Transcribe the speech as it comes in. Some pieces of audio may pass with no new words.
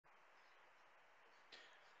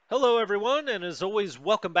Hello, everyone, and as always,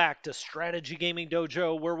 welcome back to Strategy Gaming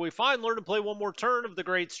Dojo, where we find, learn, and play one more turn of the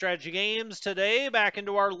great strategy games. Today, back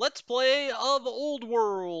into our Let's Play of Old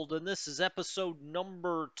World, and this is episode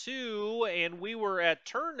number 2, and we were at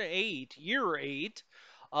turn 8, year 8.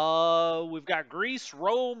 We've got Greece,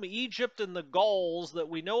 Rome, Egypt, and the Gauls that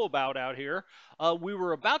we know about out here. We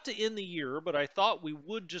were about to end the year, but I thought we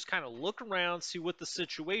would just kind of look around, see what the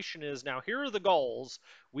situation is. Now, here are the Gauls.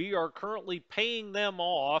 We are currently paying them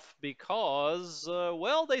off because,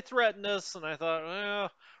 well, they threatened us, and I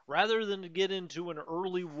thought, rather than to get into an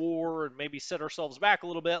early war and maybe set ourselves back a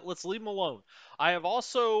little bit, let's leave them alone. I have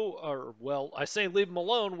also, or well, I say leave them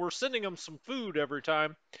alone, we're sending them some food every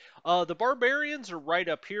time. The barbarians are right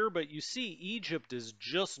up here, but you see Egypt is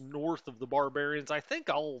just north of the barbarians. I think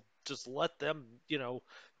I'll just let them,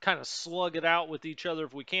 kind of slug it out with each other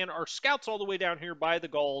if we can. Our scouts all the way down here by the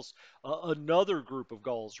Gauls, another group of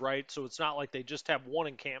Gauls, right? So it's not like they just have one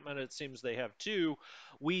encampment. It seems they have two.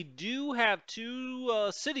 We do have two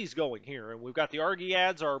cities going here, and we've got the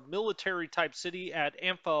Argeads, our military type city at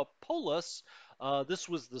Amphipolis. This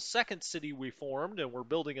was the second city we formed, and we're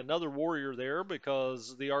building another warrior there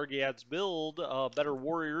because the Argeads build better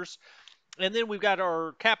warriors. And then we've got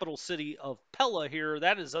our capital city of Pella here.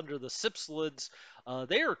 That is under the Cypselids.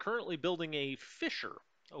 They are currently building a fisher,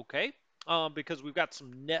 okay? Because we've got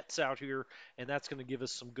some nets out here, and that's going to give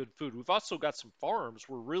us some good food. We've also got some farms.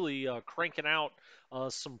 We're really cranking out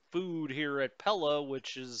some food here at Pella,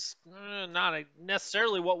 which is not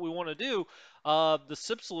necessarily what we want to do. The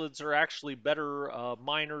Cypselids are actually better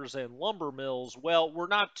miners and lumber mills. Well, we're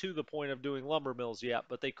not to the point of doing lumber mills yet,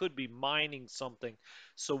 but they could be mining something,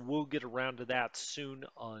 so we'll get around to that soon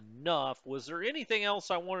enough. Was there anything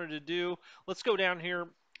else I wanted to do? Let's go down here.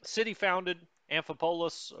 City founded,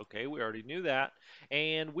 Amphipolis. Okay, we already knew that.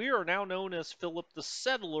 And we are now known as Philip the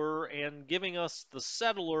Settler, and giving us the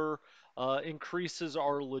settler increases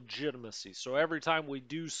our legitimacy. So every time we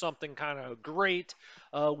do something kind of great,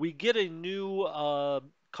 we get a new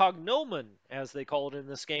cognomen, as they call it in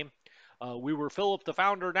this game. We were Philip the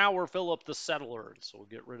Founder, now we're Philip the Settler. So we'll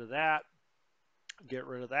get rid of that. Get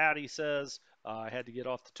rid of that, he says. I had to get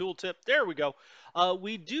off the tooltip. There we go.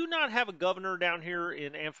 We do not have a governor down here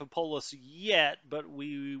in Amphipolis yet, but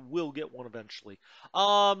we will get one eventually.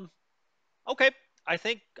 Okay, I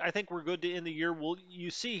think we're good to end the year. Well,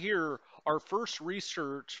 you see here our first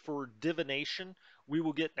research for divination we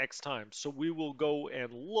will get next time. So we will go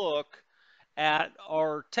and look at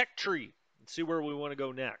our tech tree and see where we want to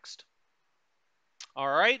go next. All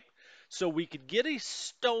right. So we could get a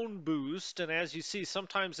stone boost, and as you see,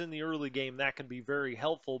 sometimes in the early game that can be very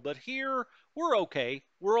helpful. But here we're okay.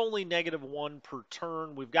 We're only -1 per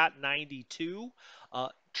turn. We've got 92.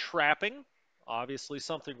 Trapping, obviously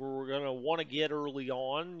something we're going to want to get early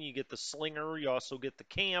on. You get the slinger. You also get the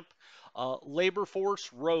camp. Labor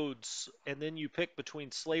force, roads, and then you pick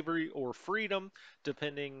between slavery or freedom,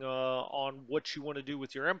 depending on what you want to do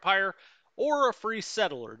with your empire, or a free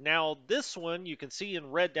settler. Now, this one you can see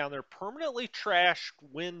in red down there, permanently trashed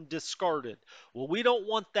when discarded. Well, we don't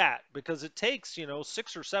want that because it takes,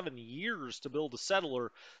 6 or 7 years to build a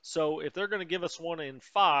settler. So if they're going to give us one in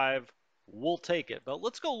 5, we'll take it. But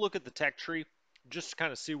let's go look at the tech tree just to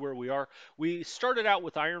kind of see where we are. We started out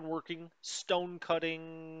with ironworking, stone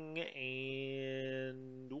cutting,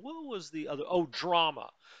 and what was the other? Oh, drama.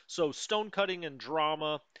 So stone cutting and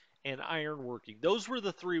drama and ironworking. Those were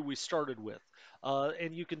the three we started with.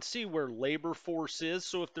 And you can see where labor force is.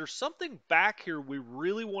 So if there's something back here we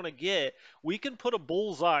really want to get, we can put a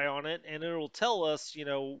bullseye on it and it'll tell us,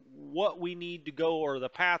 what we need to go or the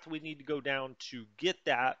path we need to go down to get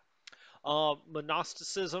that.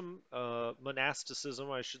 Monasticism, I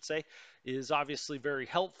should say, is obviously very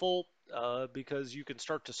helpful because you can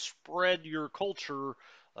start to spread your culture,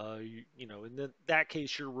 in that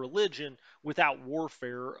case, your religion, without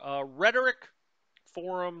warfare. Rhetoric,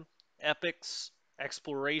 forum, epics,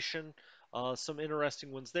 exploration, some interesting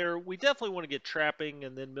ones there. We definitely want to get trapping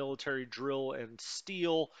and then military drill and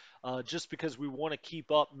steel, just because we want to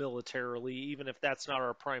keep up militarily, even if that's not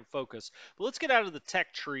our prime focus. But let's get out of the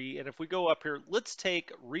tech tree, and if we go up here, let's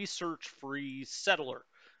take research free settler.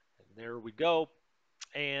 And there we go.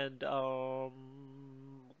 And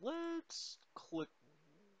let's click.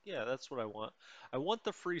 Yeah, that's what I want. I want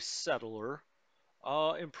the free settler.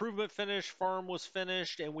 Improvement finished, farm was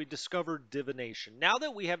finished, and we discovered divination. Now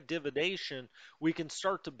that we have divination, we can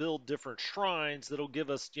start to build different shrines that'll give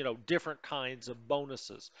us, different kinds of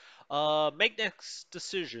bonuses. Make next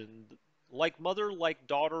decision. Like mother, like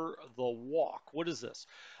daughter, the walk. What is this?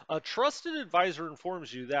 A trusted advisor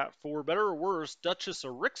informs you that, for better or worse, Duchess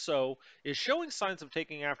Erixo is showing signs of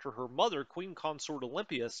taking after her mother, Queen Consort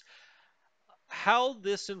Olympias. How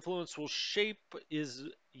this influence will shape is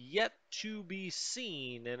yet to be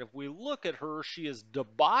seen. And if we look at her, she is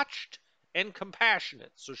debauched and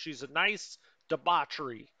compassionate. So she's a nice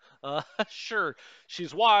debauchery. Sure,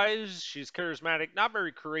 she's wise, she's charismatic, not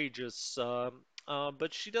very courageous,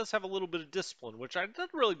 but she does have a little bit of discipline, which I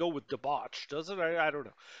doesn't really go with debauch, does it? I don't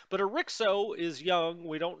know. But Erixo is young.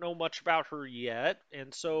 We don't know much about her yet,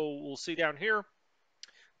 and so we'll see down here.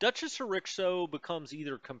 Duchess Erixo becomes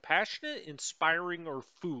either compassionate, inspiring, or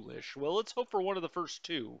foolish. Well, let's hope for one of the first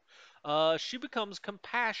two. She becomes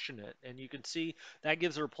compassionate, and you can see that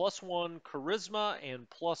gives her +1 charisma and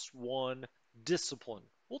 +1 discipline.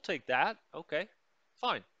 We'll take that. Okay,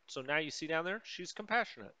 fine. So now you see down there, she's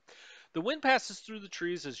compassionate. The wind passes through the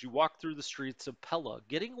trees as you walk through the streets of Pella.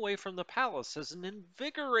 Getting away from the palace has an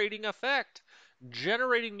invigorating effect,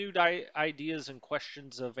 generating new ideas and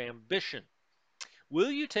questions of ambition.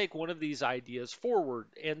 Will you take one of these ideas forward?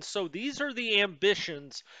 And so these are the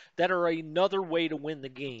ambitions that are another way to win the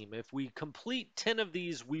game. If we complete 10 of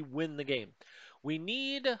these, we win the game. We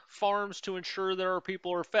need farms to ensure that our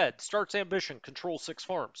people are fed. Starts ambition, control 6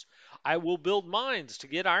 farms. I will build mines to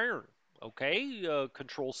get iron. Okay,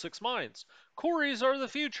 control 6 mines. Quarries are the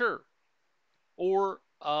future. Or,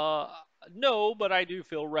 no, but I do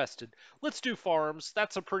feel rested. Let's do farms.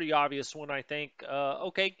 That's a pretty obvious one, I think.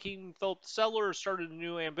 Okay, King Philip the Settler started a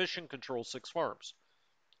new ambition, control 6 farms.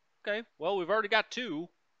 Okay, well, we've already got 2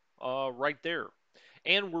 right there.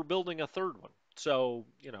 And we're building a third one. So,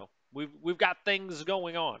 we've got things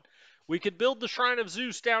going on. We could build the Shrine of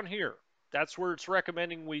Zeus down here. That's where it's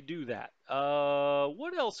recommending we do that.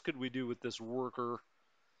 What else could we do with this worker?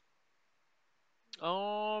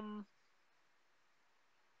 Um,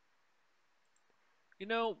 You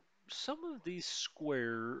know, some of these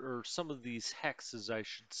or some of these hexes, I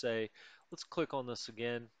should say. Let's click on this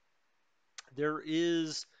again. There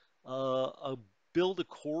is a build a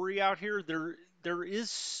quarry out here. There is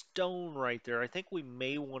stone right there. I think we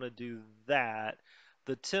may want to do that.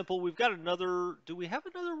 The temple. We've got another. Do we have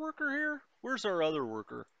another worker here? Where's our other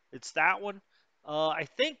worker? It's that one. I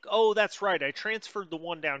think. Oh, that's right. I transferred the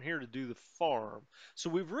one down here to do the farm. So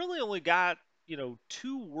we've really only got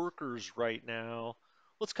 2 workers right now.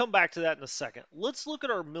 Let's come back to that in a second. Let's look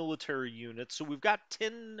at our military units. So we've got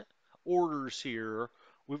 10 orders here.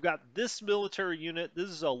 We've got this military unit.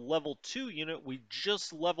 This is a level 2 unit. We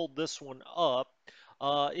just leveled this one up.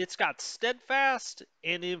 It's got steadfast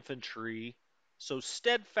and infantry. So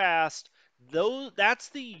steadfast, that's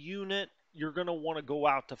the unit you're going to want to go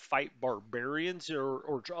out to fight barbarians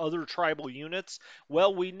or other tribal units.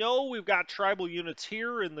 Well, we know we've got tribal units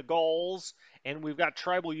here in the Gauls, and we've got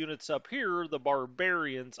tribal units up here, the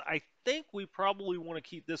barbarians. I think we probably want to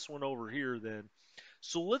keep this one over here then.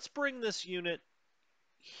 So let's bring this unit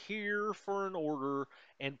here for an order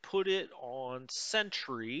and put it on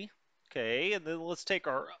sentry. Okay, and then let's take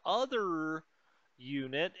our other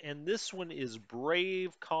unit, and this one is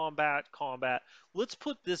brave combat. Let's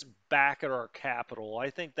put this back at our capital.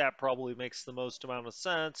 I think that probably makes the most amount of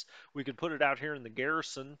sense. We could put it out here in the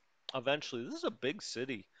garrison eventually. This is a big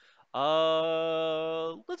city.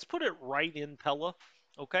 Let's put it right in Pella.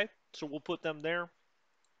 Okay, so we'll put them there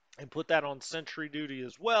and put that on sentry duty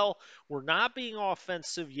as well. We're not being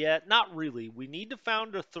offensive yet. Not really. We need to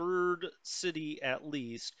found a third city at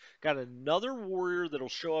least. Got another warrior that'll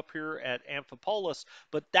show up here at Amphipolis,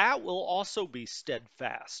 but that will also be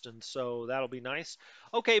steadfast, and so that'll be nice.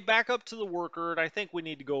 Okay, back up to the worker, and I think we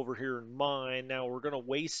need to go over here and mine. Now we're going to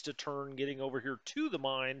waste a turn getting over here to the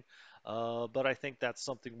mine. But I think that's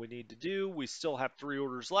something we need to do. We still have 3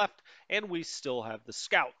 orders left, and we still have the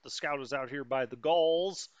scout. The scout is out here by the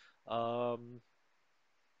Gauls. Um,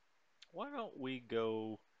 why don't we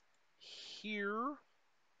go here?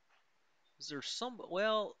 Is there some?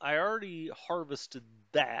 Well, I already harvested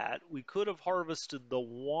that. We could have harvested the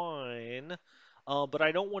wine, but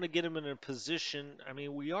I don't want to get him in a position. I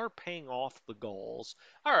mean, we are paying off the Gauls.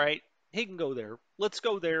 All right, he can go there. Let's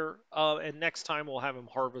go there, and next time we'll have him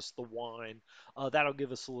harvest the wine. That'll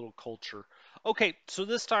give us a little culture. Okay, so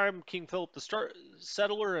this time King Philip the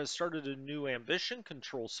Settler has started a new ambition,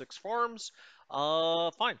 control 6 farms.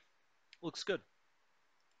 Fine, looks good.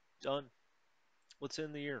 Done. Let's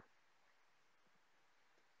end the year.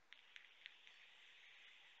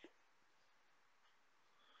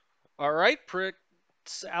 All right, Prince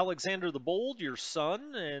Alexander the Bold, your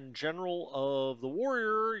son and general of the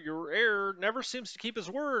warrior, your heir, never seems to keep his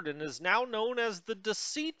word and is now known as the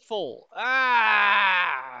deceitful.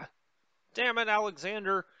 Ah! Damn it,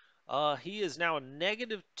 Alexander. He is now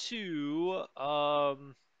 -2.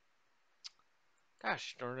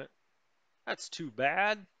 Gosh darn it. That's too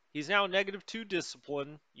bad. He's now -2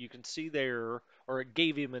 discipline. You can see there, or it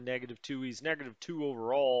gave him a -2. He's -2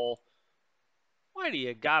 overall. Why do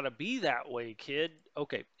you gotta be that way, kid?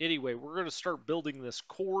 Okay, anyway, we're gonna start building this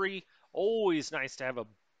quarry. Always nice to have a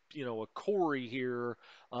quarry here.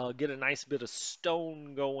 Get a nice bit of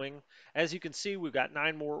stone going. As you can see, we've got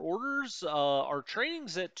 9 more orders. Our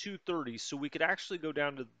training's at 230, so we could actually go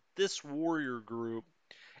down to this warrior group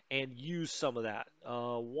and use some of that.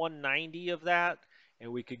 190 of that,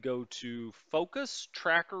 and we could go to focus,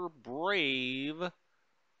 tracker, brave,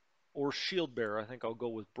 or shield bearer. I think I'll go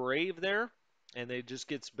with brave there. And it just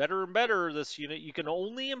gets better and better, this unit. You can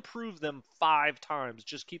only improve them 5 times.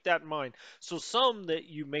 Just keep that in mind. So some that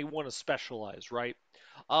you may want to specialize, right?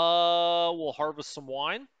 We'll harvest some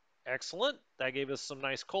wine. Excellent. That gave us some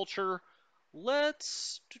nice culture.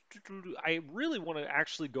 Let's. I really want to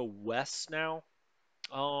actually go west now.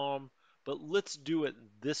 But let's do it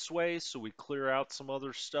this way so we clear out some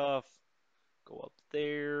other stuff. Go up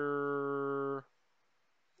there.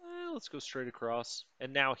 Let's go straight across.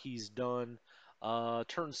 And now he's done.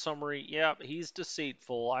 Turn summary. Yep, he's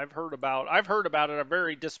deceitful. I've heard about it. I'm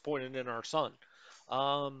very disappointed in our son.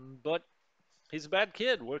 But he's a bad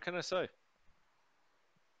kid. What can I say?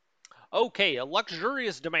 Okay, a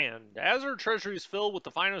luxurious demand. As our treasuries fill with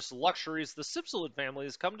the finest luxuries, the Sipsolid family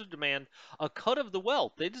has come to demand a cut of the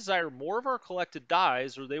wealth. They desire more of our collected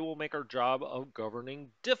dies, or they will make our job of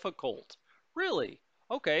governing difficult. Really?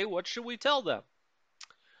 Okay, what should we tell them?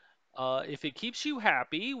 If it keeps you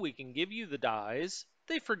happy, we can give you the dies.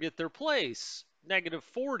 They forget their place.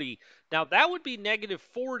 -40. Now that would be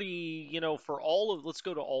 -40, for all of, let's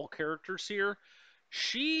go to all characters here.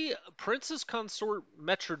 Princess Consort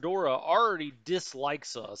Metrodora already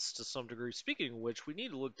dislikes us to some degree. Speaking of which, we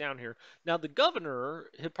need to look down here. Now the governor,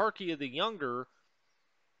 Hipparchia the Younger,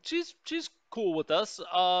 she's cool with us.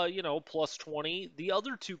 +20. The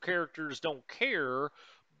other 2 characters don't care,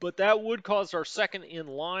 but that would cause our second in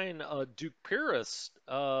line, Duke Pyrrhus,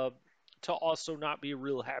 to also not be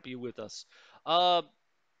real happy with us. Uh,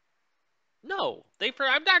 no,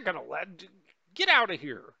 I'm not gonna get out of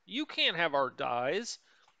here. You can't have our dies.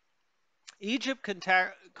 Egypt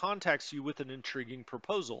contacts you with an intriguing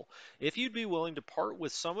proposal. If you'd be willing to part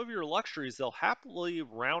with some of your luxuries, they'll happily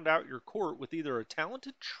round out your court with either a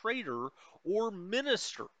talented trader or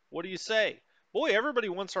minister. What do you say? Boy, everybody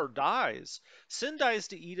wants our dies. Send dies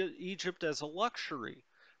to Egypt as a luxury.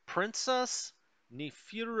 Princess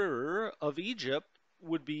Nefertari of Egypt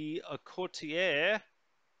would be a courtier,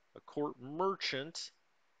 a court merchant.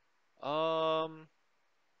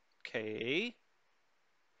 Okay.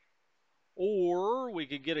 Or we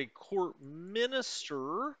could get a court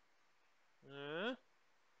minister. Eh,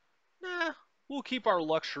 nah, we'll keep our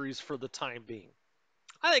luxuries for the time being.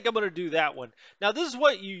 I think I'm going to do that one. Now, this is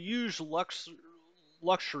what you use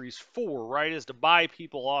luxuries for, right? Is to buy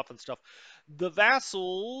people off and stuff. The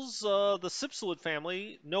vassals, the Sipsolid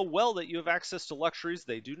family, know well that you have access to luxuries.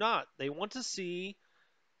 They do not. They want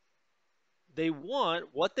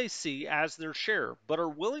what they see as their share, but are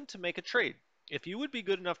willing to make a trade. If you would be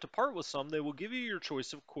good enough to part with some, they will give you your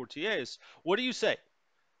choice of courtiers. What do you say?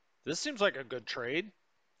 This seems like a good trade.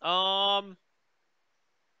 Um,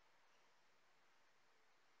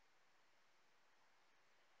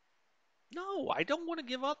 no, I don't want to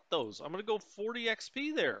give up those. I'm going to go 40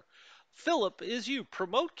 XP there. Philip is you.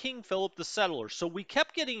 Promote King Philip the Settler. So we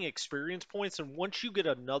kept getting experience points, and once you get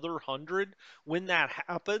another 100, when that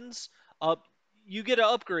happens, uh, you get to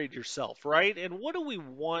upgrade yourself, right? And what do we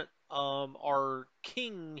want our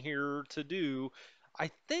king here to do? I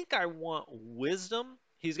think I want wisdom.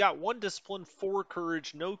 He's got 1 discipline, 4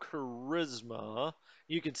 courage, no charisma.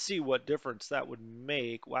 You can see what difference that would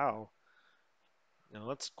make. Wow. Now,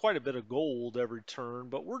 that's quite a bit of gold every turn,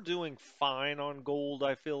 but we're doing fine on gold,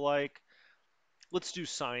 I feel like. Let's do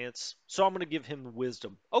science. So I'm going to give him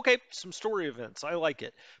wisdom. Okay, some story events. I like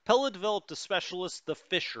it. Pella developed a specialist, the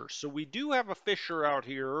Fisher. So we do have a Fisher out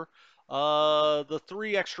here. The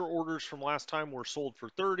 3 extra orders from last time were sold for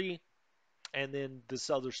 30, and then this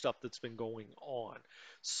other stuff that's been going on.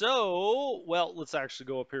 So, well, let's actually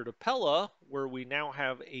go up here to Pella, where we now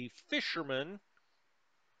have a fisherman.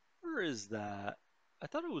 Where is that? I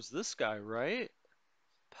thought it was this guy, right?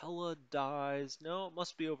 Pella dies. No, it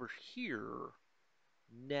must be over here.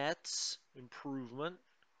 Nets improvement.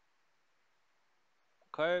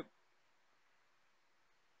 Okay.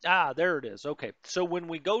 Ah, there it is. Okay. So when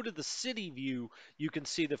we go to the city view, you can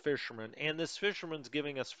see the fisherman. And this fisherman's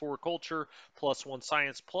giving us 4 culture, plus 1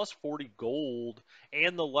 science, plus 40 gold,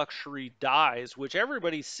 and the luxury dyes, which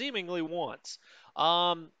everybody seemingly wants.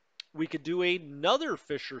 Um, we could do another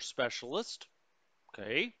fisher specialist.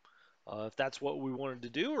 Okay. If that's what we wanted to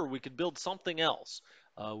do, or we could build something else.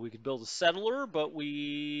 We could build a settler, but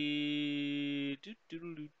we.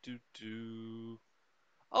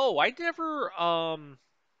 Oh, I never.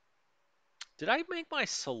 Did I make my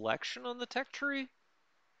selection on the tech tree?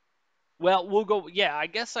 Well, we'll go. Yeah, I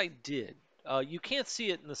guess I did. You can't see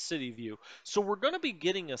it in the city view. So we're going to be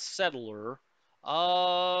getting a settler.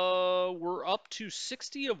 We're up to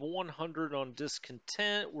 60 of 100 on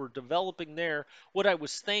discontent. We're developing there. What I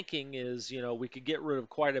was thinking is, we could get rid of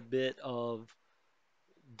quite a bit of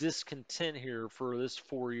discontent here for this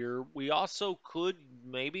 4 year. We also could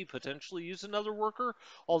maybe potentially use another worker,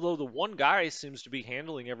 although the one guy seems to be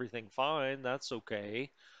handling everything fine. That's okay.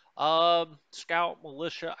 Scout,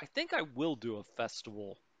 militia. I think I will do a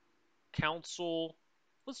festival. Council.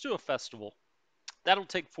 Let's do a festival. That'll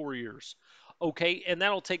take 4 years. Okay, and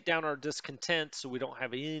that'll take down our discontent so we don't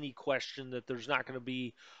have any question that there's not going to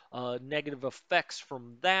be negative effects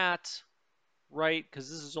from that, right? Because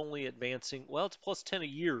this is only advancing. Well, it's plus 10 a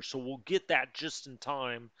year, so we'll get that just in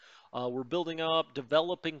time. We're building up,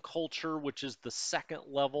 developing culture, which is the second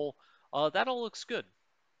level. That all looks good.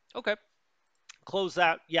 Okay, close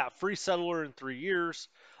that. Yeah, free settler in 3 years.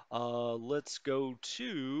 Let's go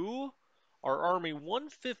to our army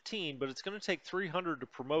 115, but it's going to take 300 to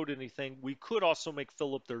promote anything. We could also make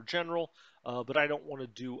Philip their general, but I don't want to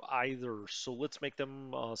do either. So let's make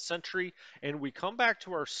them sentry. And we come back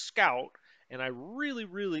to our scout. And I really,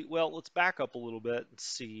 really, well, let's back up a little bit and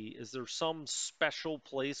see. Is there some special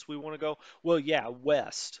place we want to go? Well, yeah,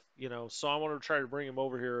 west, so I want to try to bring him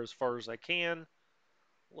over here as far as I can.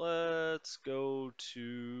 Let's go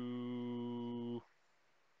to.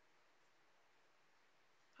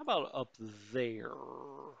 How about up there?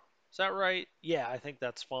 Is that right? Yeah, I think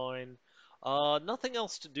that's fine. Nothing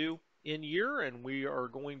else to do in year, and we are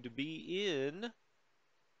going to be in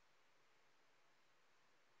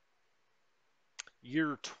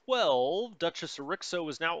year 12. Duchess Erixo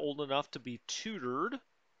is now old enough to be tutored.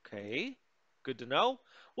 Okay, good to know.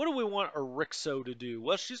 What do we want Erixo to do?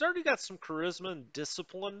 Well, she's already got some charisma and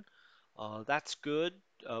discipline. That's good.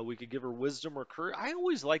 We could give her wisdom or courage. I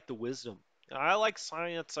always like the wisdom. I like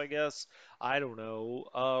science, I guess. I don't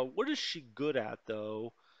know. What is she good at,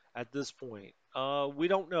 though, at this point? We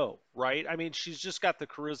don't know, right? I mean, she's just got the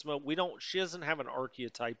charisma. She doesn't have an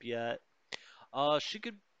archetype yet. She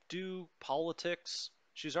could do politics.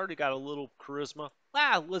 She's already got a little charisma.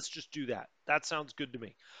 Let's just do that. That sounds good to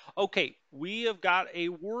me. Okay, we have got a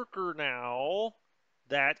worker now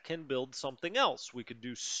that can build something else. We could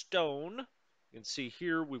do stone. You can see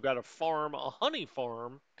here we've got a farm, a honey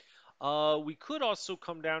farm, we could also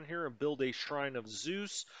come down here and build a shrine of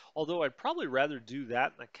Zeus, although I'd probably rather do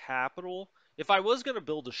that in the capital. If I was going to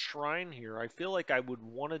build a shrine here, I feel like I would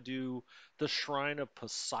want to do the shrine of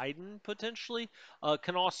Poseidon potentially.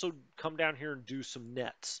 Can also come down here and do some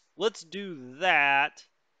nets. Let's do that.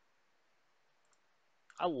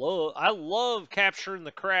 I love capturing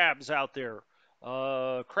the crabs out there.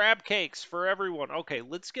 Crab cakes for everyone. Okay,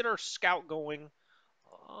 let's get our scout going.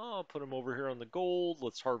 I'll put them over here on the gold.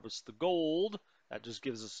 Let's harvest the gold. That just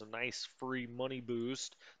gives us a nice free money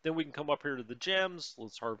boost. Then we can come up here to the gems.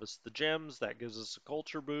 Let's harvest the gems. That gives us a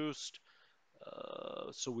culture boost.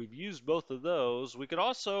 So we've used both of those. We could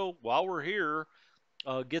also, while we're here,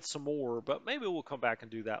 get some more, but maybe we'll come back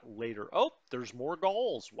and do that later. Oh, there's more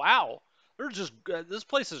galls. Wow. This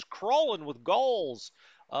place is crawling with galls.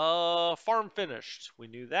 Farm finished. We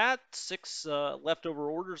knew that. 6 leftover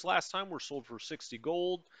orders last time were sold for 60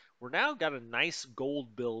 gold. We're now got a nice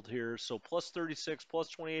gold build here. So plus 36, plus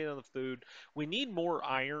 28 on the food. We need more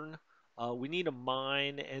iron. We need a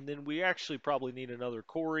mine, and then we actually probably need another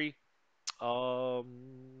quarry. Um,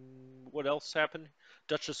 what else happened?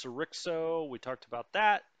 Duchess Erixo, we talked about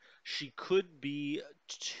that. She could be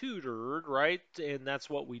tutored, right? And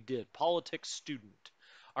that's what we did. Politics student.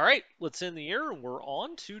 All right, let's end the year, and we're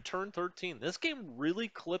on to turn 13. This game really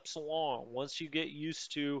clips along once you get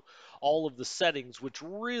used to all of the settings, which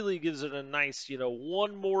really gives it a nice,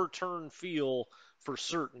 one more turn feel for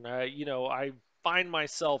certain. I find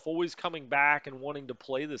myself always coming back and wanting to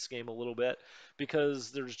play this game a little bit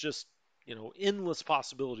because there's just endless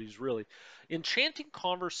possibilities, really. Enchanting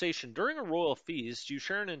conversation. During a royal feast, you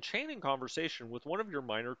share an enchanting conversation with one of your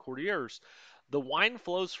minor courtiers. The wine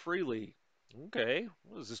flows freely. Okay,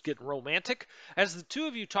 well, is this getting romantic? As the two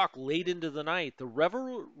of you talk late into the night, the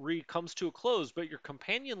revelry comes to a close, but your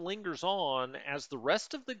companion lingers on as the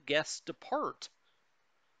rest of the guests depart.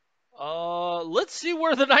 Let's see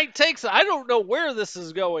where the night takes. I don't know where this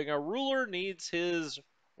is going. A ruler needs his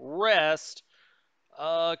rest.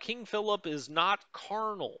 King Philip is not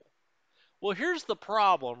carnal. Well, here's the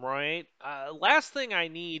problem, right? Last thing I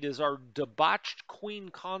need is our debauched queen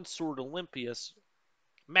consort Olympias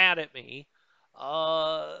mad at me.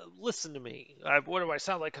 Listen to me. What do I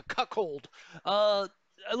sound like, a cuckold? Uh,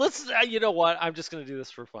 let's. You know what? I'm just gonna do this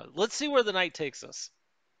for fun. Let's see where the night takes us.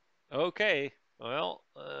 Okay. Well,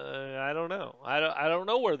 I don't know. I don't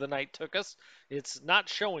know where the night took us. It's not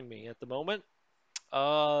showing me at the moment.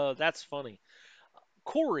 That's funny.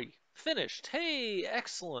 Corey finished. Hey,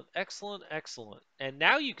 excellent, excellent, excellent. And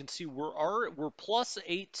now you can see we're plus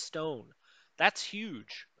 8 stone. That's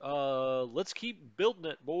huge. Let's keep building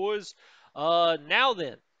it, boys. Now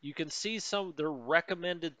then, you can see some of their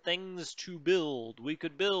recommended things to build. We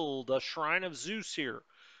could build a shrine of Zeus here,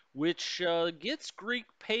 which gets Greek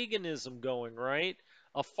paganism going, right?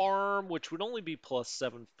 A farm, which would only be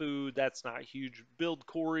 +7 food. That's not huge. Build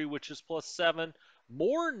Corey, which is +7.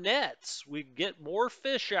 More nets. We get more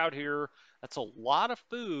fish out here. That's a lot of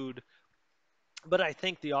food. But I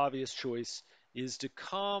think the obvious choice is to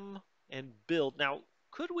come and build. Now,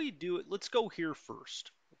 could we do it? Let's go here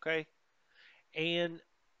first, okay? And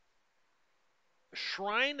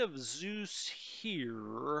Shrine of Zeus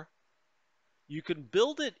here, you can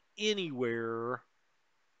build it anywhere.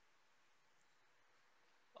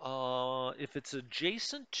 If it's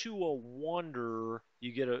adjacent to a wonder,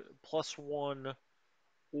 you get a +1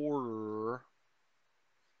 order.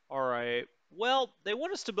 All right. Well, they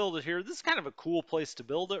want us to build it here. This is kind of a cool place to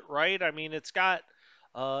build it, right? I mean, it's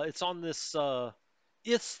on this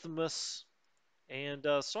isthmus, and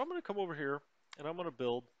so I'm going to come over here and I'm going to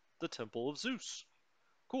build the Temple of Zeus.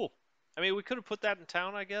 Cool. I mean, we could have put that in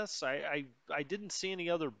town, I guess. I didn't see any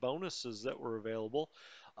other bonuses that were available.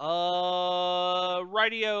 Rightio,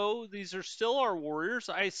 these are still our warriors.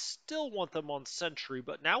 I still want them on Sentry,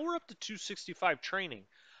 but now we're up to 265 training.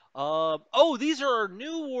 Oh, these are our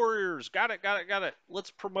new warriors. Got it, got it, got it.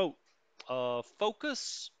 Let's promote.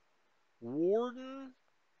 Focus, Warden.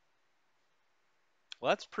 Well,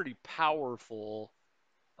 that's pretty powerful.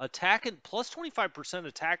 Attack and plus 25%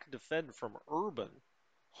 attack and defend from Urban.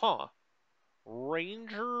 Huh.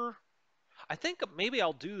 Ranger. I think maybe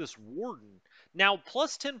I'll do this Warden. Now,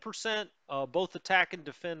 plus 10% both attack and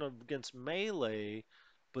defend against melee,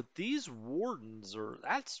 but these Wardens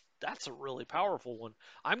that's a really powerful one.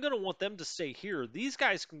 I'm going to want them to stay here. These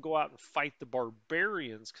guys can go out and fight the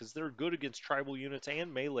barbarians because they're good against tribal units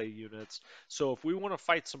and melee units. So if we want to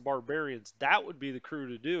fight some barbarians, that would be the crew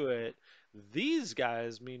to do it. These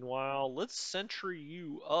guys, meanwhile, let's sentry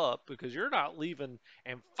you up because you're not leaving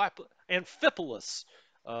Amphipolis.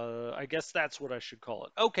 I guess that's what I should call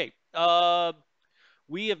it. Okay.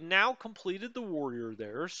 We have now completed the warrior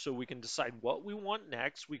there, so we can decide what we want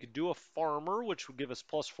next. We could do a farmer, which would give us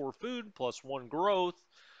 +4 food, +1 growth.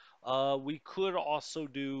 We could also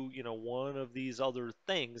do, one of these other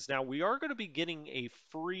things. Now, we are going to be getting a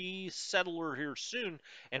free settler here soon,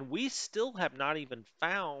 and we still have not even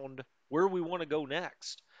found where we want to go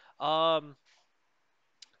next. Um,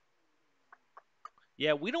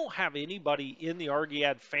 yeah, we don't have anybody in the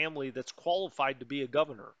Argiad family that's qualified to be a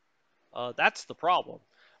governor. That's the problem.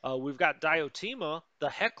 We've got Diotima, the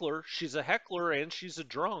heckler. She's a heckler and she's a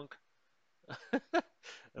drunk.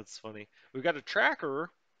 That's funny. We've got a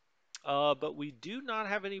tracker, but we do not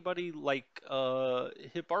have anybody like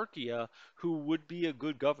Hipparchia who would be a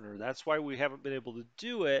good governor. That's why we haven't been able to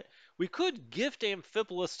do it. We could gift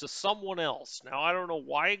Amphipolis to someone else. Now, I don't know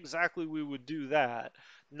why exactly we would do that.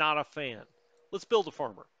 Not a fan. Let's build a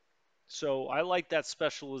farmer. So I like that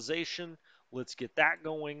specialization. Let's get that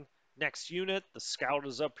going. Next unit, the scout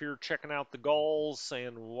is up here checking out the Gauls,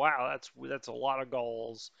 and wow, that's a lot of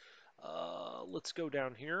Gauls. Let's go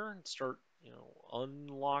down here and start,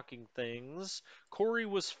 unlocking things. Corey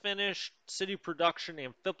was finished. City production.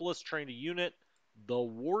 Amphipolis trained a unit. The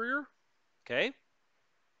warrior. Okay.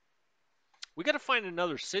 We got to find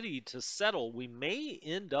another city to settle. We may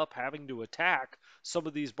end up having to attack some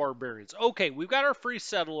of these barbarians. Okay, we've got our free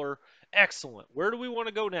settler. Excellent. Where do we want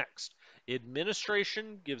to go next?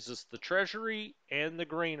 Administration gives us the treasury and the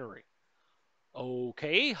granary.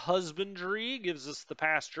 Okay, husbandry gives us the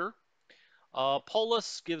pasture.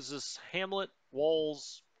 Polis gives us hamlet,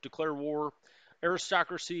 walls, declare war,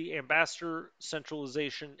 aristocracy, ambassador,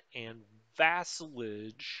 centralization, and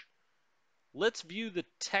vassalage. Let's view the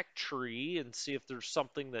tech tree and see if there's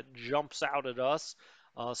something that jumps out at us.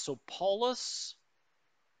 So Paulus,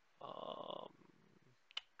 um,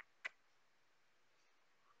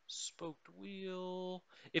 spoked wheel.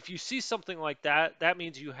 If you see something like that, that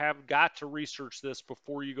means you have got to research this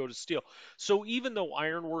before you go to steel. So even though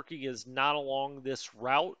ironworking is not along this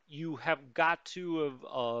route, you have got to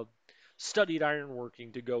have studied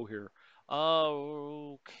ironworking to go here.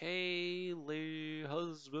 Okay, lay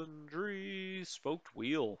husbandry, spoked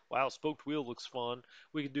wheel. Wow, spoked wheel looks fun.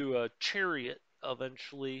 We could do a chariot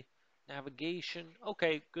eventually. Navigation.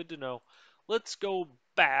 Okay, good to know. Let's go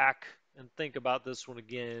back and think about this one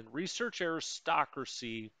again. Research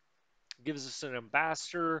aristocracy gives us an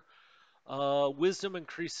ambassador. Wisdom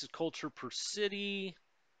increases culture per city.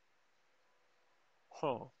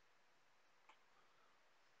 Huh.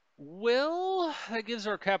 Well, that gives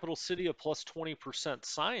our capital city a plus 20%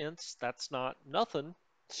 science. That's not nothing,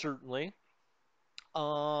 certainly.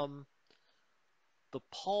 Um, the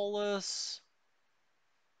polis.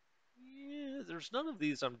 Yeah, there's none of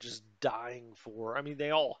these I'm just dying for. I mean,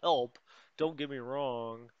 they all help. Don't get me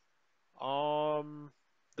wrong. Um,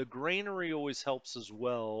 the granary always helps as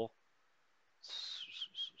well.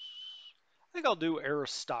 I think I'll do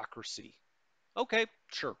aristocracy. Okay,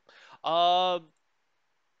 sure. Uh,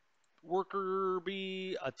 Worker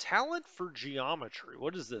bee, a talent for geometry.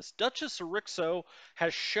 What is this? Duchess Erixo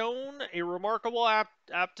has shown a remarkable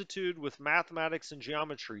aptitude with mathematics and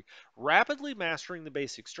geometry, rapidly mastering the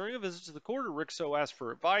basics. During a visit to the court, Erixo asked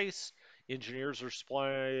for advice. Engineers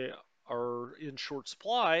are in short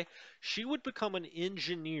supply. She would become an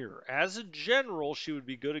engineer. As a general, she would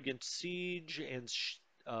be good against siege and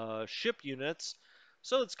ship units.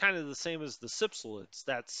 So it's kind of the same as the Cypselids,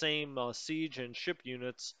 that same siege and ship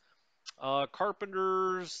units.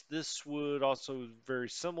 Carpenters, this would also very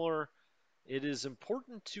similar. It is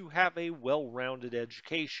important to have a well-rounded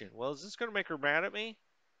education. Well, is this going to make her mad at me?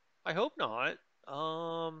 I hope not.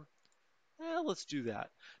 Um, let's do that.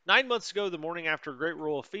 9 months ago, the morning after a great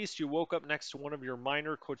royal feast, you woke up next to one of your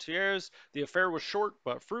minor courtiers. The affair was short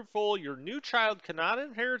but fruitful. Your new child cannot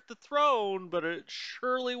inherit the throne, but it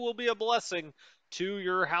surely will be a blessing to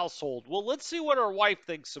your household. Well, let's see what our wife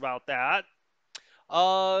thinks about that.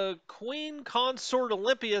 Queen Consort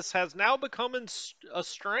Olympias has now become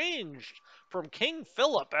estranged from King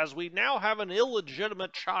Philip as we now have an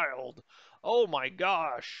illegitimate child. Oh my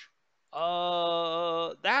gosh.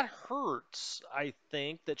 That hurts, I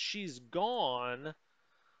think, that she's gone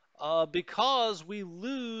because we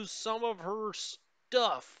lose some of her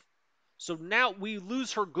stuff. So now we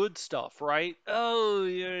lose her good stuff, right? Oh,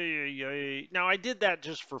 yeah, yeah, yeah. Now I did that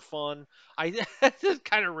just for fun. I That's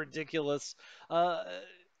kind of ridiculous. Uh,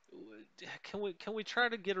 can we try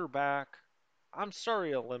to get her back? I'm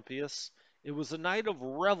sorry, Olympias. It was a night of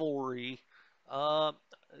revelry. Uh,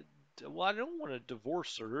 well, I don't want to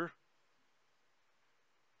divorce her.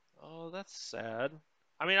 Oh, that's sad.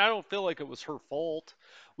 I mean, I don't feel like it was her fault.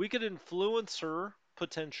 We could influence her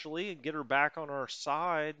potentially and get her back on our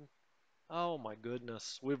side. Oh my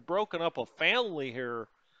goodness. We've broken up a family here.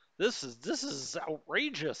 This is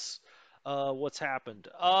outrageous. What's happened?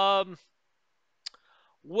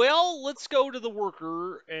 Well, let's go to the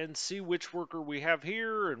worker and see which worker we have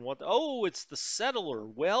here and what. Oh, it's the settler.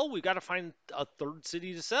 Well, we got to find a third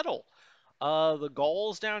city to settle. The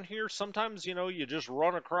Gauls down here, sometimes, you just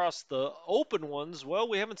run across the open ones. Well,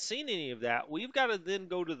 we haven't seen any of that. We've got to then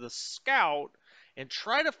go to the scout and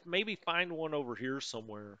try to maybe find one over here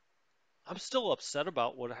somewhere. I'm still upset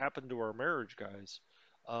about what happened to our marriage, guys.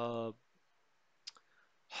 Uh,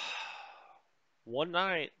 One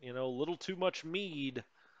night, a little too much mead.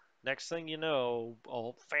 Next thing you know,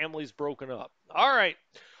 all family's broken up. All right.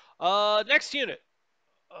 Next unit.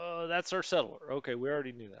 That's our settler. Okay, we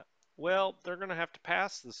already knew that. Well, they're going to have to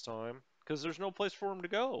pass this time because there's no place for them to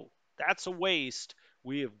go. That's a waste.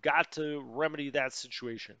 We have got to remedy that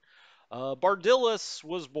situation. Bardillus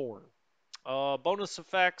was born. Bonus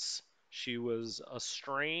effects. She was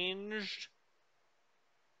estranged.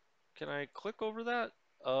 Can I click over that?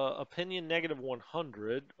 Opinion negative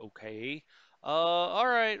 100. Okay. All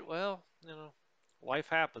right. Well, life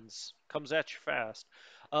happens. Comes at you fast.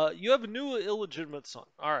 You have a new illegitimate son.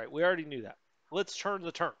 All right. We already knew that. Let's turn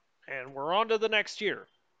the turn. And we're on to the next year.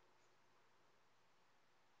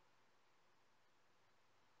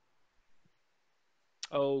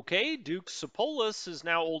 Okay. Duke Sepolus is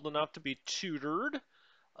now old enough to be tutored.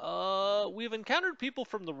 We've encountered people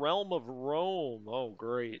from the realm of Rome. Oh,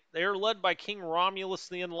 great. They are led by King Romulus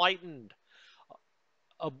the Enlightened,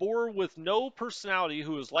 a boar with no personality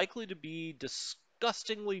who is likely to be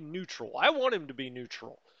disgustingly neutral. I want him to be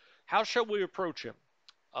neutral. How shall we approach him?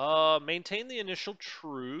 Maintain the initial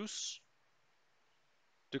truce.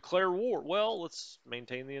 Declare war. Well, let's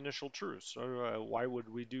maintain the initial truce. Why would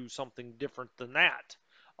we do something different than that?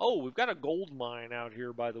 Oh, we've got a gold mine out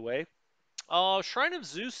here, by the way. Shrine of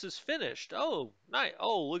Zeus is finished. Oh, nice.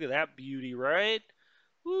 Oh, look at that beauty, right?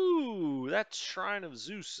 Ooh, that Shrine of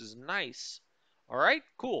Zeus is nice. All right,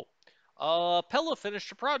 cool. Pella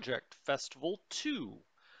finished a project, Festival 2.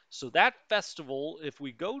 So that festival, if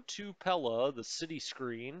we go to Pella, the city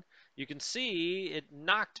screen, you can see it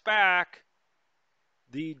knocked back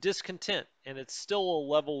the discontent, and it's still a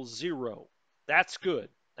level 0. That's good.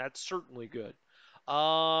 That's certainly good.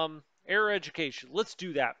 Air education. Let's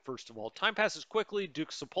do that first of all. Time passes quickly.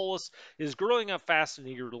 Duke Sopolis is growing up fast and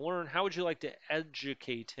eager to learn. How would you like to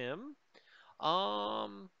educate him?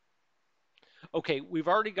 Um, Okay, we've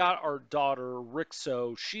already got our daughter,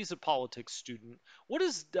 Rixo. She's a politics student. What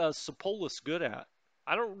is Sepolis good at?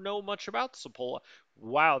 I don't know much about Sepola.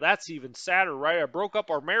 Wow, that's even sadder, right? I broke up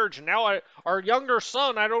our marriage, and now our younger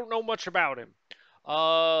son, I don't know much about him.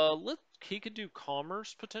 He could do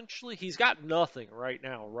commerce potentially. He's got nothing right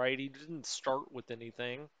now, right? He didn't start with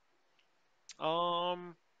anything.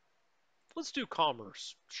 Um, let's do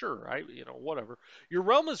commerce. Sure, whatever. Your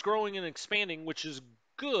realm is growing and expanding, which is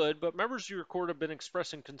good, but members of your court have been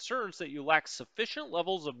expressing concerns that you lack sufficient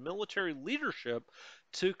levels of military leadership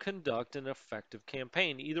to conduct an effective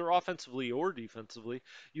campaign, either offensively or defensively.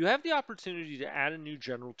 You have the opportunity to add a new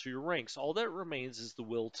general to your ranks. All that remains is the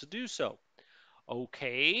will to do so.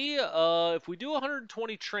 Okay, if we do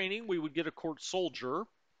 120 training, we would get a court soldier,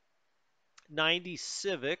 90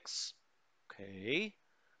 civics. Okay.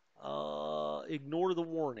 Ignore the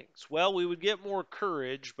warnings. Well, we would get more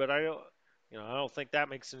courage, but I don't think that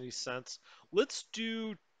makes any sense. Let's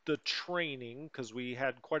do the training because we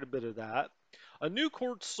had quite a bit of that. A new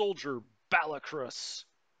court soldier, Balakras.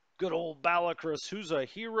 Good old Balakras, who's a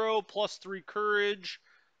hero, +3 courage.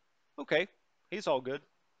 Okay, he's all good.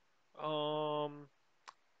 Um,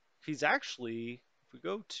 he's actually, if we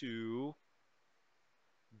go to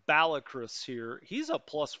Balakris here. He's a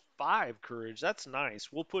 +5 courage. That's nice.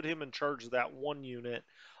 We'll put him in charge of that one unit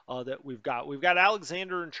that we've got. We've got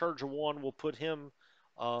Alexander in charge of one. We'll put him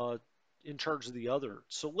uh, in charge of the other.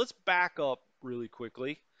 So let's back up really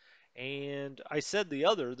quickly. And I said the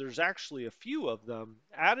other, there's actually a few of them.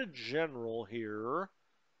 Add a general here.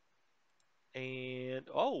 And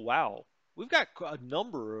oh wow, we've got a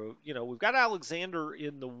number of, we've got Alexander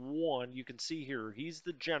in the one. You can see here, he's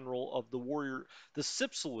the general of the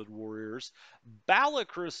Sipsalid warriors.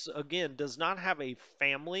 Balakris again does not have a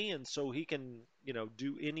family, and so he can,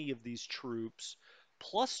 do any of these troops.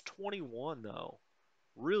 +21 though.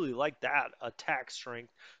 Really like that attack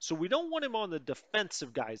strength. So we don't want him on the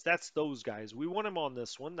defensive guys. That's those guys. We want him on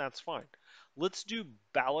this one. That's fine. Let's do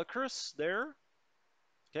Balakris there.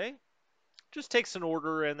 Okay, just takes an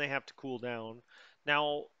order and they have to cool down.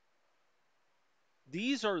 Now,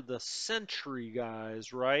 these are the Sentry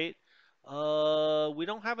guys, right? We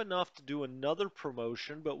don't have enough to do another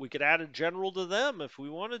promotion, but we could add a general to them if we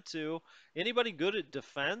wanted to. Anybody good at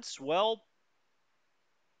defense? Well,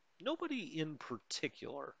 nobody in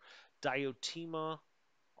particular. Diotima,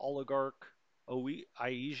 Oligarch,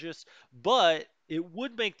 Aegis, but it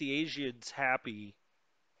would make the Asiads happy.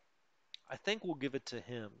 I think we'll give it to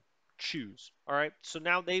him. Choose. All right. So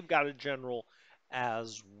now they've got a general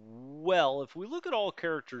as well. If we look at all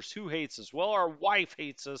characters, who hates us? Well, our wife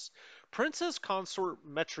hates us. Princess Consort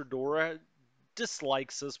Metrodora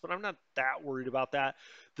dislikes us, but I'm not that worried about that.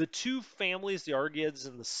 The two families, the Argiads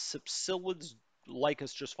and the Sipsilids, like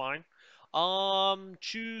us just fine.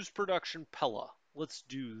 Choose production Pella. Let's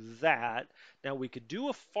do that. Now we could do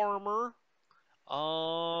a farmer.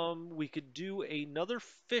 We could do another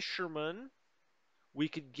fisherman. We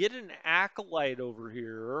could get an acolyte over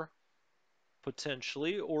here,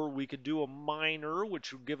 potentially, or we could do a miner,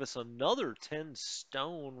 which would give us another 10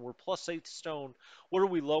 stone. We're +8 stone. What are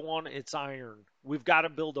we low on? It's iron. We've got to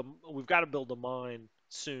build a mine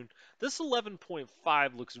soon. This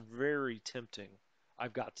 11.5 looks very tempting,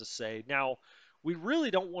 I've got to say. Now, we really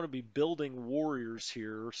don't want to be building warriors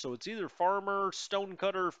here, so it's either farmer,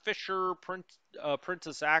 stonecutter, fisher,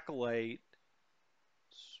 princess acolyte.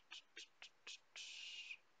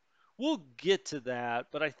 We'll get to that,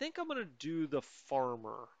 but I think I'm going to do the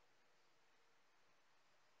farmer.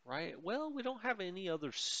 Right? Well, we don't have any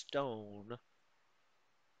other stone.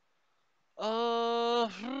 I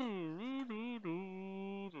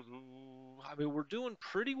mean, we're doing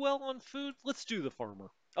pretty well on food. Let's do the farmer.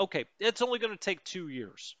 Okay, it's only going to take 2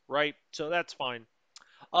 years, right? So that's fine.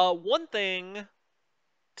 One thing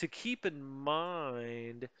to keep in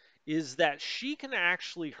mind is that she can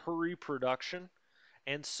actually hurry production.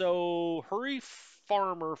 And so hurry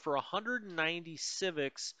farmer for 190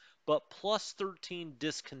 civics, but plus 13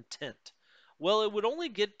 discontent. Well, it would only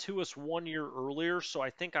get to us 1 year earlier, so I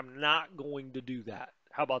think I'm not going to do that.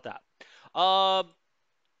 How about that? Uh,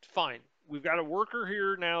 Fine. We've got a worker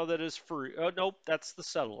here now that is free. Nope, that's the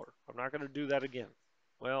settler. I'm not going to do that again.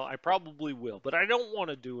 Well, I probably will, but I don't want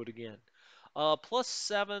to do it again. Plus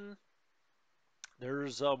 7.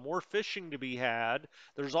 There's more fishing to be had.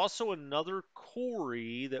 There's also another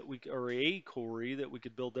quarry that or a quarry that we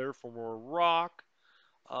could build there for more rock.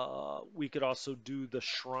 We could also do the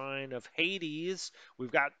Shrine of Hades.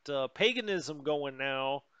 We've got paganism going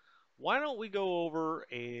now. Why don't we go over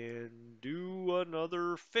and do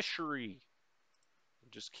another fishery?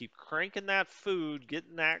 Just keep cranking that food,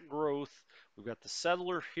 getting that growth. We've got the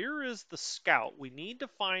settler. Here is the scout. We need to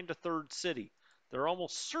find a third city. They're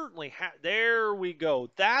almost certainly there we go.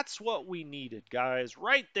 That's what we needed, guys.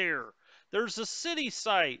 Right there. There's a city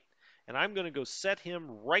site. And I'm going to go set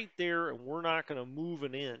him right there, and we're not going to move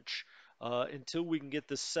an inch until we can get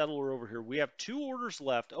this settler over here. We have 2 orders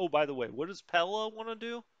left. Oh, by the way, what does Pella want to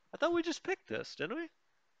do? I thought we just picked this, didn't we?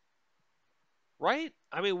 Right?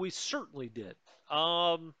 I mean, we certainly did.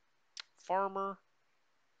 Farmer.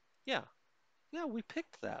 Yeah, yeah, we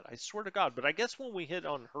picked that. I swear to God. But I guess when we hit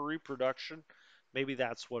on hurry production, maybe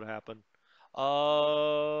that's what happened.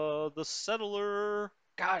 The settler.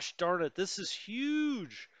 Gosh darn it, this is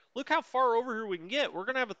huge. Look how far over here we can get. We're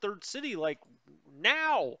gonna have a third city like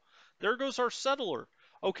now. There goes our settler.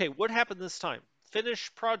 Okay, what happened this time?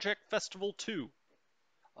 Finish Project Festival 2.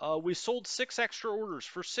 We sold 6 extra orders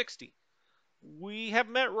for 60. We have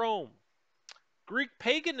met Rome. Greek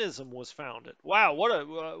paganism was founded. Wow,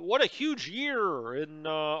 what a huge year in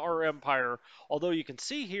our empire. Although you can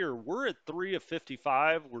see here, we're at 3 of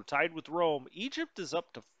 55. We're tied with Rome. Egypt is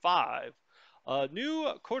up to 5.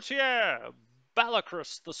 New courtier,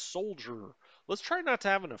 Balacrus the soldier. Let's try not to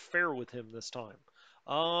have an affair with him this time.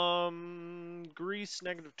 Greece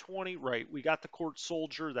 -20. Right, we got the court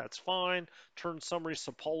soldier. That's fine. Turn summary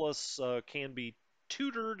Sapolis can be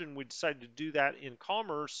tutored, and we decided to do that in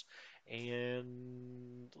commerce.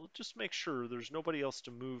 And let's just make sure there's nobody else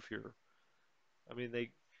to move here. I mean,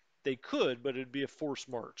 they could, but it'd be a forced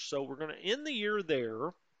march. So we're going to end the year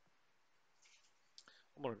there.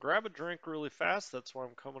 I'm going to grab a drink really fast. That's why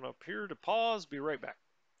I'm coming up here to pause. Be right back.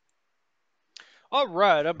 All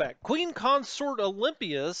right, I'm back. Queen Consort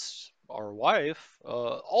Olympias, our wife,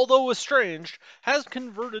 although estranged, has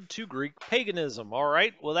converted to Greek paganism. All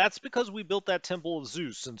right, well, that's because we built that temple of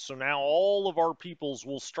Zeus, and so now all of our peoples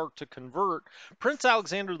will start to convert. Prince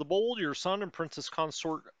Alexander the Bold, your son, and Princess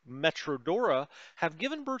Consort Metrodora have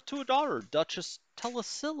given birth to a daughter, Duchess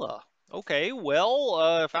Telesilla. Okay,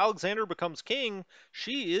 well, if Alexander becomes king,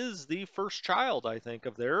 she is the first child, I think,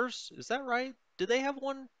 of theirs. Is that right? Did they have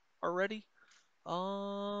one already?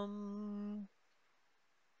 Um,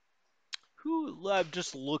 I'm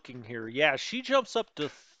just looking here. Yeah, she jumps up to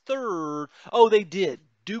third. Oh, they did.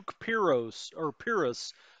 Duke Pyrrhus or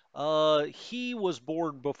Pyrrhus. He was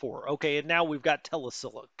born before. Okay, and now we've got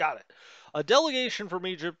Telesilla. Got it. A delegation from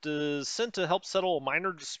Egypt is sent to help settle a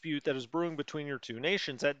minor dispute that is brewing between your two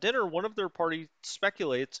nations. At dinner, one of their party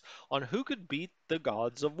speculates on who could beat the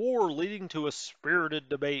gods of war, leading to a spirited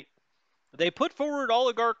debate. They put forward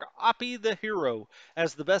oligarch Api the hero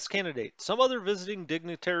as the best candidate. Some other visiting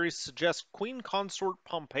dignitaries suggest Queen Consort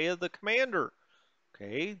Pompeia the commander.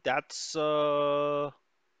 Okay, that's Roman.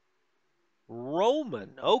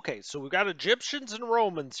 Okay, so we've got Egyptians and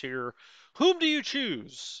Romans here. Whom do you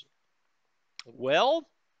choose? Well,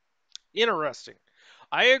 interesting.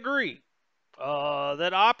 I agree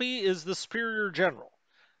that Api is the superior general.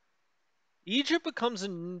 Egypt becomes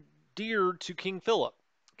endeared to King Philip.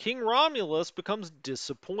 King Romulus becomes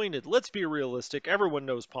disappointed. Let's be realistic. Everyone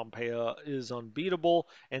knows Pompeia is unbeatable,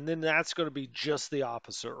 and then that's going to be just the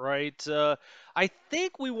opposite, right? I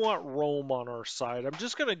think we want Rome on our side. I'm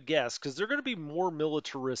just going to guess because they're going to be more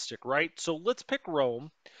militaristic, right? So let's pick Rome.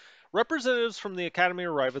 Representatives from the Academy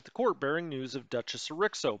arrive at the court bearing news of Duchess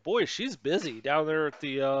Erixo. Boy, she's busy down there at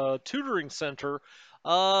the tutoring center.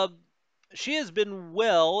 Uh, she has been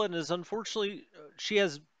well and is unfortunately she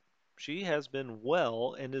has been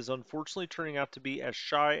well and is unfortunately turning out to be as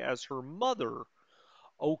shy as her mother.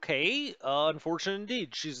 Okay, unfortunate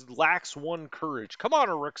indeed. She lacks one courage. Come on,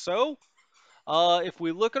 Erixo. If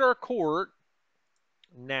we look at our court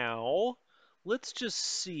now, let's just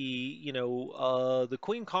see. The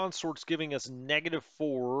Queen Consort's giving us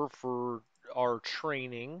 -4 for our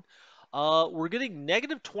training. We're getting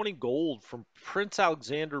negative 20 gold from Prince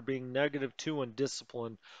Alexander being -2 on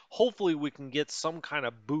discipline. Hopefully, we can get some kind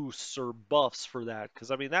of boosts or buffs for that,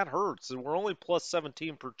 because I mean that hurts, and we're only plus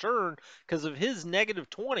 17 per turn because of his negative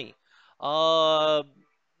 20. Uh,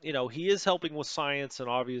 he is helping with science and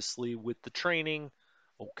obviously with the training.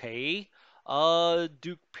 Okay.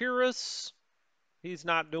 Duke Pyrrhus. He's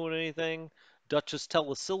not doing anything. Duchess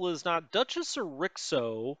Telesilla is not. Duchess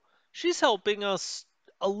Erixo, she's helping us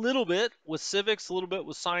a little bit with civics, a little bit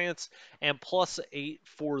with science, and +8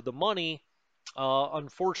 for the money.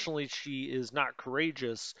 Unfortunately, she is not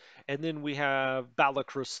courageous. And then we have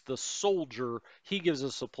Balakris the soldier. He gives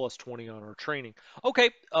us a +20 on our training.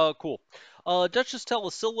 Okay, cool. Duchess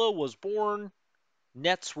Telesilla was born.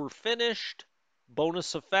 Nets were finished.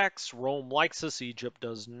 Bonus effects. Rome likes us. Egypt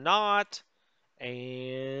does not,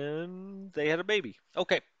 and they had a baby.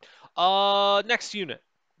 Okay. Next unit.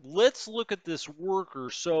 Let's look at this worker.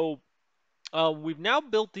 So we've now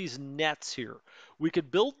built these nets here. We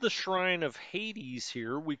could build the Shrine of Hades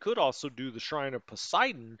here. We could also do the Shrine of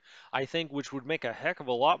Poseidon, I think, which would make a heck of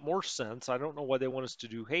a lot more sense. I don't know why they want us to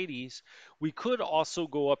do Hades. We could also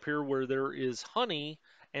go up here where there is honey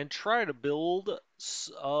and try to build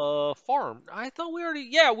a farm. I thought we already,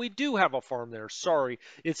 yeah, we do have a farm there. Sorry,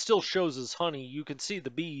 it still shows as honey. You can see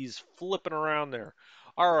the bees flipping around there.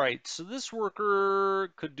 All right, so this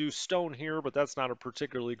worker could do stone here, but that's not a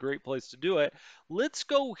particularly great place to do it. Let's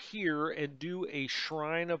go here and do a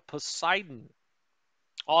Shrine of Poseidon.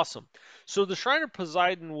 Awesome. So the Shrine of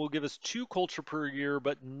Poseidon will give us 2 culture per year,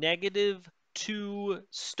 but -2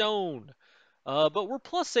 stone. But we're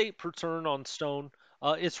 +8 per turn on stone.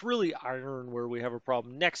 It's really iron where we have a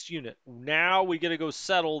problem. Next unit. Now we get to go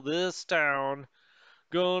settle this town.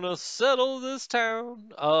 Gonna settle this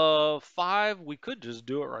town. 5, we could just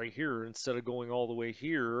do it right here instead of going all the way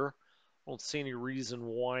here. I don't see any reason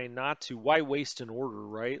why not to. Why waste an order,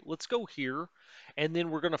 right? Let's go here, and then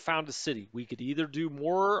we're gonna found a city. We could either do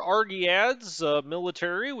more Argiads,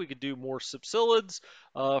 military. We could do more Subsilids,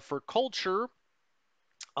 for culture.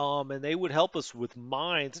 And they would help us with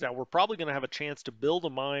mines. Now, we're probably going to have a chance to build a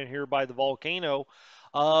mine here by the volcano.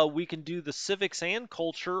 We can do the civics and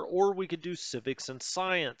culture, or we could do civics and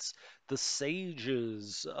science. The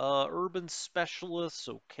sages, urban specialists,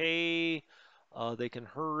 okay. They can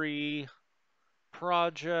hurry.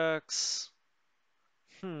 Projects.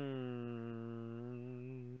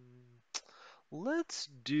 Hmm. Let's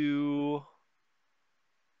do.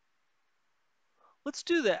 Let's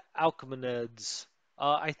do the Alchemenids.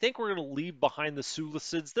 I think we're going to leave behind the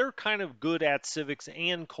Seleucids. They're kind of good at civics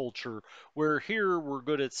and culture, where here we're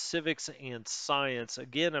good at civics and science.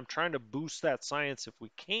 Again, I'm trying to boost that science if we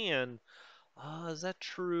can. Is that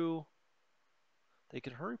true? They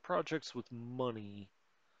can hurry projects with money.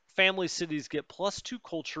 Family cities get +2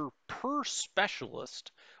 culture per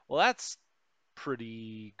specialist. Well, that's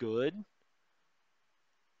pretty good.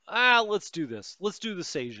 Let's do this. Let's do the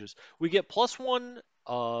sages. We get +1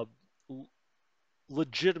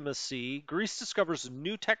 legitimacy. Greece discovers a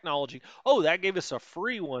new technology. Oh, that gave us a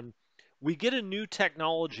free one. We get a new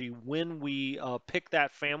technology when we pick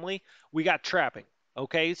that family. We got trapping.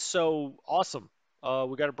 Okay, so awesome.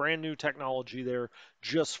 We got a brand new technology there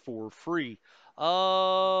just for free.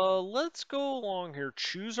 Let's go along here.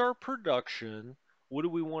 Choose our production. What do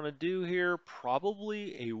we want to do here?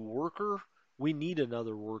 Probably a worker. We need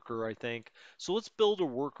another worker, I think. So let's build a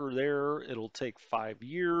worker there. It'll take 5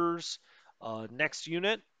 years. Next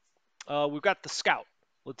unit, we've got the scout.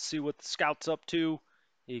 Let's see what the scout's up to.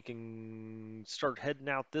 He can start heading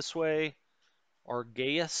out this way.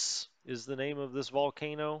 Argaeus is the name of this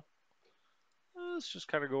volcano. Let's just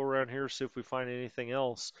kind of go around here, see if we find anything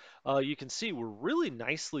else. You can see we're really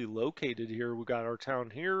nicely located here. We got our town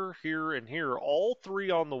here, here, and here, all 3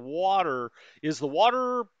 on the water. Is the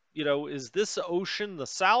water, is this ocean the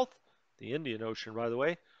south? The Indian Ocean, by the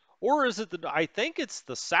way. Or is it I think it's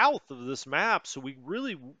the south of this map, so we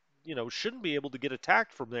really, shouldn't be able to get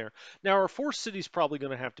attacked from there. Now, our 4th city's probably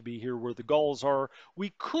going to have to be here where the Gauls are.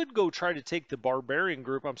 We could go try to take the barbarian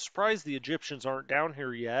group. I'm surprised the Egyptians aren't down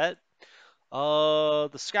here yet.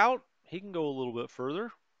 The scout, he can go a little bit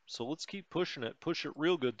further. So let's keep pushing it. Push it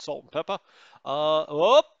real good, salt and pepper.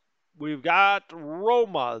 Oh, we've got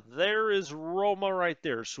Roma. There is Roma right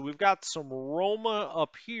there. So we've got some Roma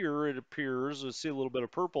up here, it appears. I see a little bit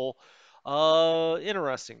of purple.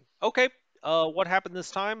 Interesting. Okay. What happened this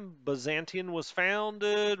time? Byzantium was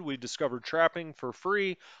founded. We discovered trapping for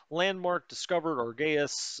free. Landmark discovered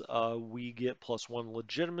Argaeus. We get +1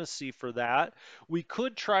 legitimacy for that. We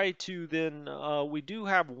could try to then, we do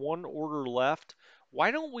have 1 order left. Why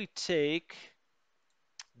don't we take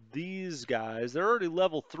these guys. They're already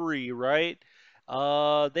level 3, right?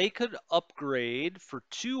 They could upgrade for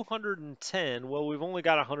 210. Well, we've only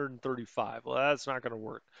got 135. Well, that's not going to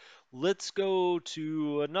work. Let's go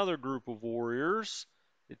to another group of warriors.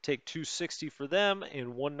 It take 260 for them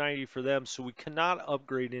and 190 for them, so we cannot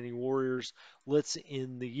upgrade any warriors. Let's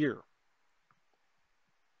end the year.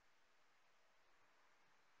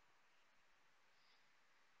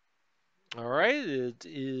 All right, it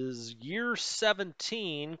is year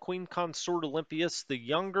 17. Queen Consort Olympias the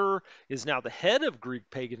Younger is now the head of Greek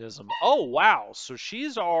paganism. Oh, wow. So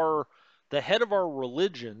she's the head of our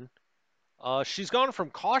religion. She's gone from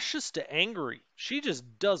cautious to angry. She just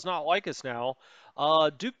does not like us now.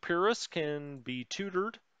 Duke Pyrrhus can be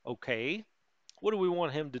tutored. Okay. What do we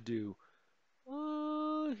want him to do?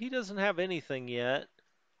 He doesn't have anything yet.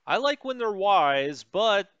 I like when they're wise,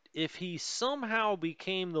 but if he somehow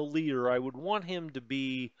became the leader, I would want him to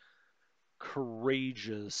be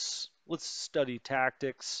courageous. Let's study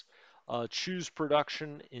tactics. Choose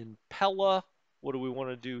production in Pella. What do we want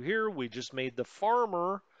to do here? We just made the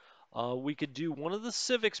farmer. We could do one of the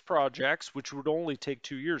civics projects, which would only take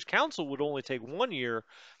 2 years. Council would only take 1 year.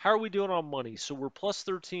 How are we doing on money? So we're plus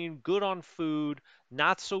 13, good on food,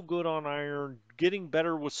 not so good on iron, getting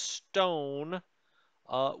better with stone.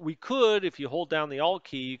 We could, if you hold down the Alt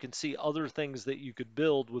key, you can see other things that you could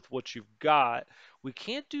build with what you've got. We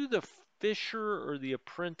can't do the Fisher or the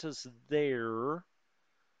Apprentice there.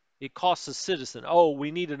 It costs a citizen. Oh,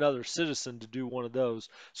 we need another citizen to do one of those.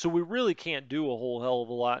 So we really can't do a whole hell of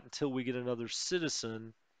a lot until we get another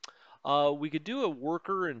citizen. We could do a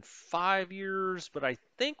worker in 5 years, but I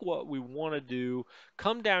think what we want to do,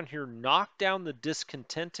 come down here, knock down the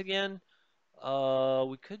discontent again.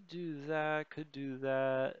 We could do that, could do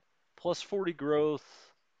that. Plus 40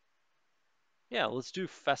 growth. Yeah, let's do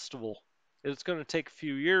festival. It's going to take a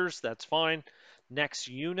few years, that's fine. Next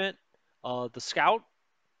unit, the scout.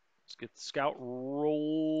 Let's get the scout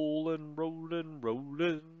rolling, rolling,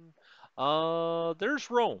 rolling.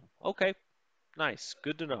 There's Rome. Okay, nice,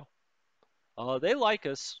 good to know. They like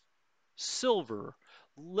us. Silver.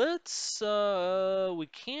 We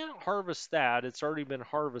can't harvest that. It's already been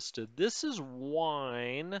harvested. This is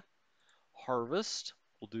wine. Harvest.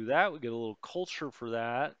 We'll do that. We get a little culture for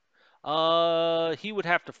that. He would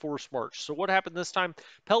have to force march. So what happened this time?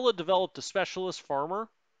 Pella developed a specialist farmer.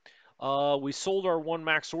 We sold our one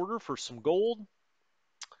max order for some gold.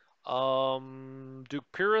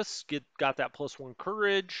 Duke Pyrrhus got that plus one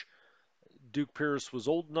courage. Duke Pyrrhus was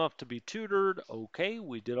old enough to be tutored. Okay,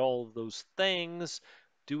 we did all of those things.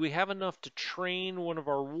 Do we have enough to train one of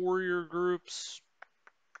our warrior groups?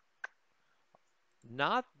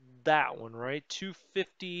 Not that one, right?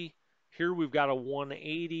 250. Here we've got a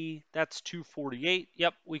 180. That's 248.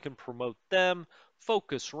 Yep, we can promote them.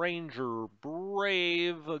 Focus, Ranger,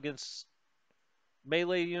 Brave against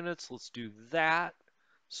melee units. Let's do that.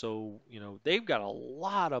 So, they've got a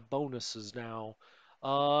lot of bonuses now.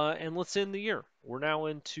 And let's end the year. We're now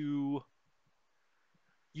into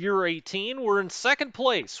year 18. We're in second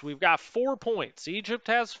place. We've got 4 points. Egypt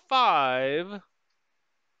has 5.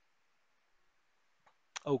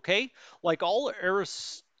 Okay. Like all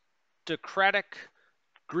aristocratic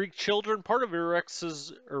Greek children, part of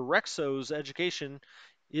Erexo's education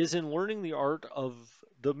is in learning the art of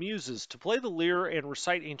the muses to play the lyre and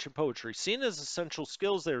recite ancient poetry. Seen as essential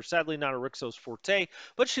skills, they are sadly not Erexo's forte,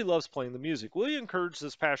 but she loves playing the music. Will you encourage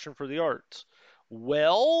this passion for the arts?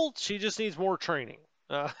 Well, she just needs more training.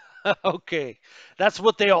 Uh, okay, that's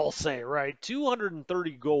what they all say, right?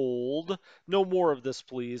 230 gold. No more of this,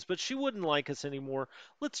 please. But she wouldn't like us anymore.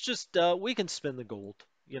 We can spend the gold.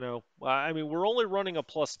 I mean, we're only running a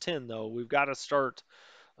plus 10, though. We've got to start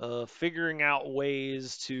figuring out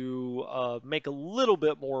ways to make a little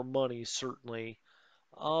bit more money, certainly.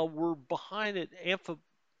 We're behind at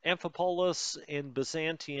Amphipolis and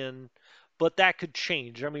Byzantium, but that could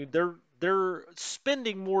change. I mean, they're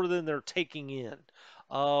spending more than they're taking in.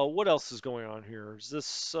 What else is going on here? Is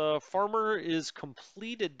this farmer is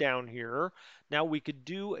completed down here. Now we could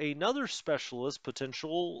do another specialist,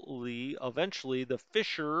 potentially, eventually, the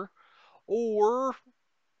fisher, or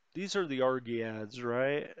these are the Argeads,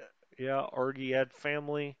 right? Yeah, Argead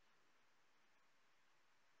family.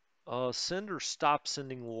 Send or stop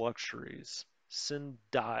sending luxuries. Send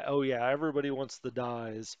die. Oh yeah, everybody wants the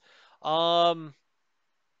dies. Um,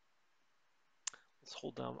 let's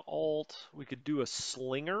hold down Alt. We could do a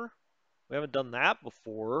slinger. We haven't done that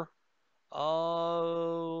before.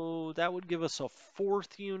 Oh, that would give us a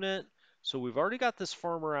fourth unit. So we've already got this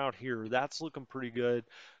farmer out here. That's looking pretty good.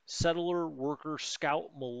 Settler, worker,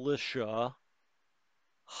 scout, militia.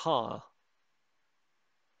 Huh.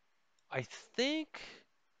 I think.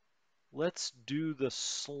 Let's do the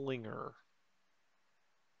slinger.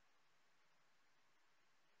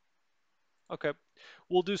 Okay.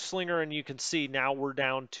 We'll do slinger, and you can see now we're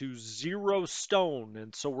down to 0 stone.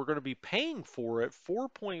 And so we're going to be paying for it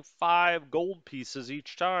 4.5 gold pieces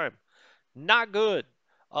each time. Not good.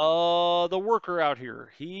 The worker out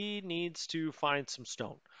here, he needs to find some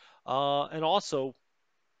stone. And also,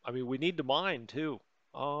 I mean, we need to mine too.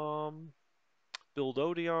 Um, Build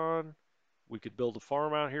Odeon. We could build a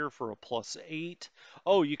farm out here for a +8.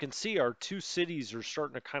 Oh, you can see our two cities are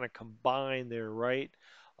starting to kind of combine there, right?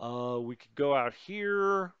 We could go out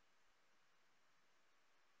here.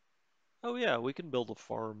 Oh yeah, we can build a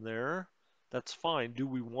farm there. That's fine. Do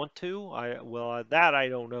we want to? That I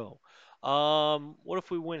don't know. What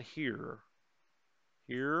if we went here?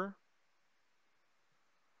 Here?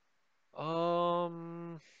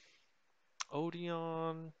 Um,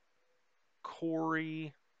 Odeon,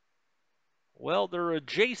 Corey. Well, they're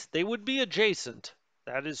adjacent. They would be adjacent.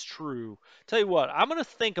 That is true. Tell you what, I'm going to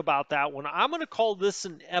think about that one. I'm going to call this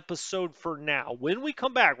an episode for now. When we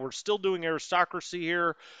come back, we're still doing aristocracy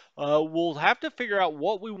here. We'll have to figure out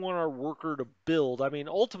what we want our worker to build. I mean,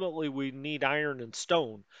 ultimately, we need iron and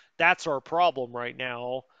stone. That's our problem right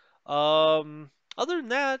now. Um, Other than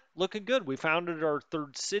that, looking good. We founded our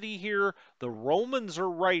third city here. The Romans are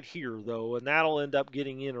right here, though, and that'll end up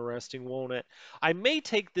getting interesting, won't it? I may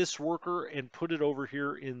take this worker and put it over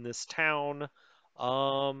here in this town.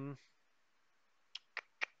 Um,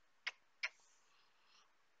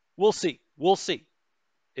 we'll see. We'll see.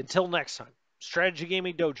 Until next time, Strategy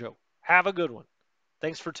Gaming Dojo. Have a good one.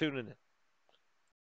 Thanks for tuning in.